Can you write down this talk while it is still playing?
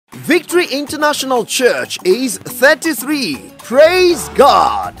Victory International Church is 33. Praise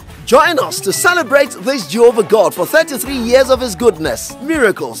God! Join us to celebrate this Jehovah God for 33 years of His goodness,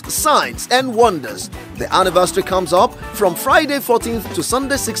 miracles, signs, and wonders. The anniversary comes up from Friday 14th to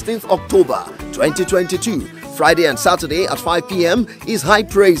Sunday 16th October 2022. Friday and Saturday at 5 p.m. is High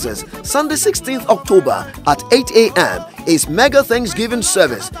Praises. Sunday 16th October at 8 a.m. is Mega Thanksgiving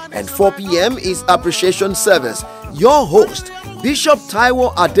Service, and 4 p.m. is Appreciation Service. Your host, Bishop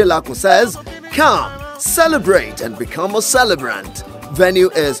Taiwo Adelakun, says, "Come, celebrate and become a celebrant." Venue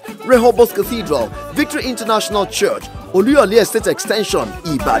is Rehoboth Cathedral, Victory International Church, Oluyole Estate Extension,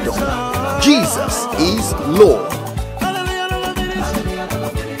 Ibadan. Jesus is Lord.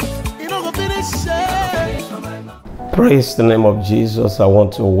 Praise the name of Jesus. I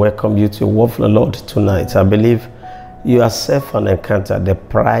want to welcome you to Word from the Lord tonight. I believe you yourself an encounter, the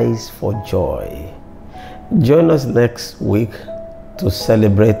prize for joy. Join us next week to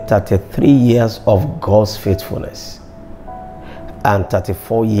celebrate 33 years of God's faithfulness and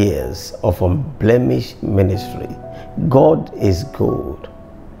 34 years of unblemished ministry. God is good.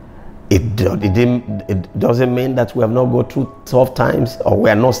 It doesn't mean that we have not gone through tough times, or we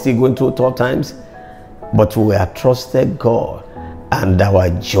are not still going through tough times, but we are trusted God, and our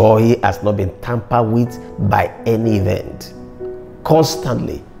joy has not been tampered with by any event.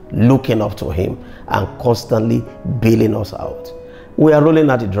 Constantly looking up to Him and constantly bailing us out. We are rolling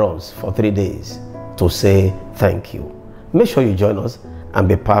out the drums for 3 days to say thank you. Make sure you join us and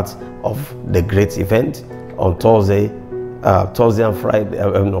be part of the great event on Thursday and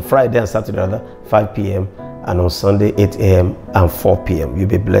Friday, Friday and Saturday, 5 p.m. and on Sunday, 8 a.m. and 4 p.m. You'll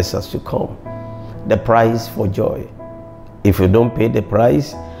be blessed as you come. The prize for joy. If you don't pay the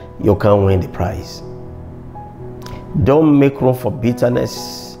price, you can't win the prize. Don't make room for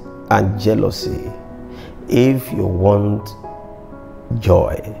bitterness and jealousy. If you want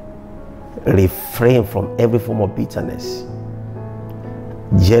joy, refrain from every form of bitterness,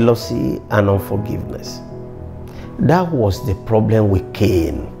 jealousy, and unforgiveness. That was the problem with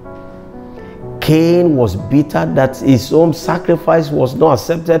Cain. Cain was bitter that his own sacrifice was not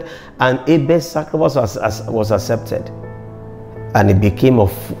accepted, and Abel's sacrifice was accepted. And he became a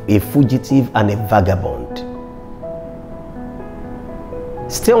fugitive and a vagabond.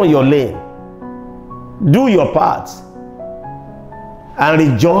 Stay on your lane. Do your part. And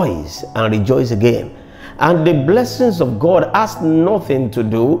rejoice again. And the blessings of God has nothing to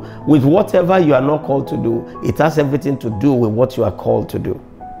do with whatever you are not called to do. It has everything to do with what you are called to do.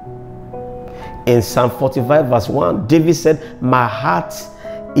 In Psalm 45 verse 1, David said, "My heart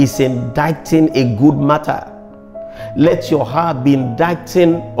is inditing a good matter." Let your heart be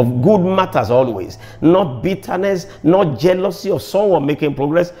inditing of good matters always. Not bitterness, not jealousy of someone making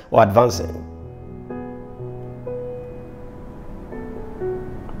progress or advancing.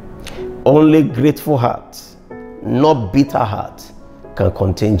 Only grateful hearts, not bitter hearts, can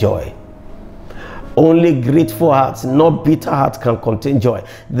contain joy. Only grateful hearts, not bitter hearts, can contain joy.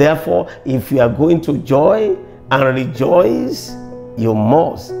 Therefore, if you are going to joy and rejoice, you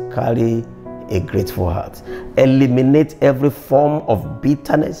must carry a grateful heart. Eliminate every form of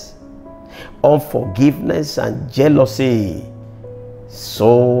bitterness, unforgiveness, and jealousy,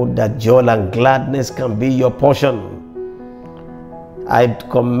 so that joy and gladness can be your portion. I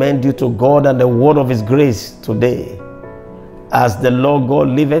commend you to God and the word of His grace today. As the Lord God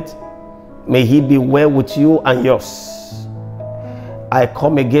liveth, may He be well with you and yours. I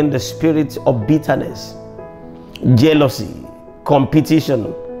come against the spirit of bitterness, jealousy,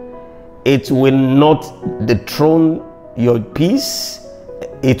 competition. It will not dethrone your peace.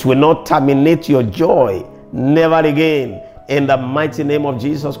 It will not terminate your joy. Never again. In the mighty name of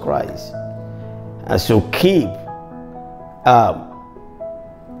Jesus Christ. As you keep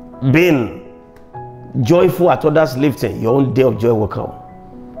being joyful at others' lifting, your own day of joy will come.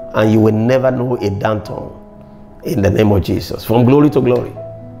 And you will never know a downturn. In the name of Jesus. From glory to glory.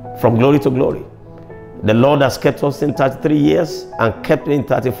 From glory to glory. The Lord has kept us in 33 years and kept me in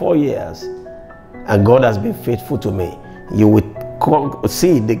 34 years. And God has been faithful to me. You will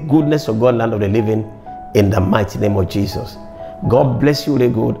see the goodness of God, land of the living, in the mighty name of Jesus. God bless you really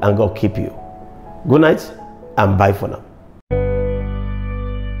good, and God keep you. Good night and bye for now.